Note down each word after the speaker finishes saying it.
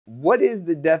what is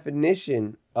the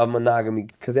definition of monogamy?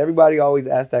 Because everybody always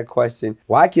asks that question.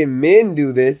 Why can men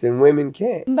do this and women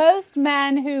can't? Most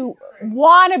men who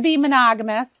want to be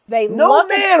monogamous, no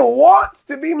man wants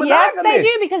to be monogamous. Yes, they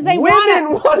do, because they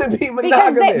women want to be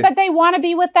monogamous. But they want to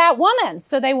be with that woman,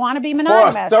 so they want to be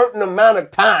monogamous. For a certain amount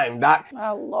of time, Doc.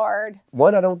 Oh, Lord.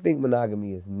 One, I don't think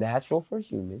monogamy is natural for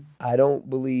humans. I don't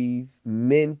believe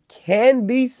men can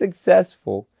be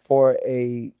successful for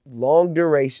a long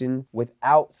duration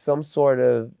without some sort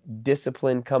of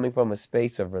discipline coming from a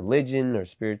space of religion or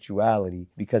spirituality,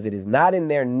 because it is not in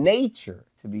their nature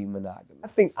to be monogamous. I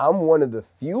think I'm one of the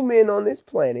few men on this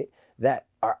planet that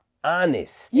are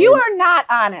honest. You are not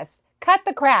honest. Cut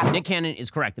the crap. Nick Cannon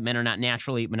is correct that men are not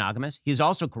naturally monogamous. He is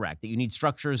also correct that you need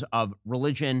structures of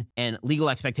religion and legal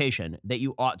expectation that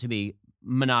you ought to be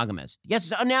monogamous.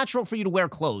 Yes, it's unnatural for you to wear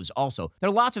clothes also. There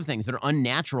are lots of things that are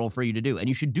unnatural for you to do, and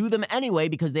you should do them anyway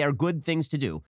because they are good things to do.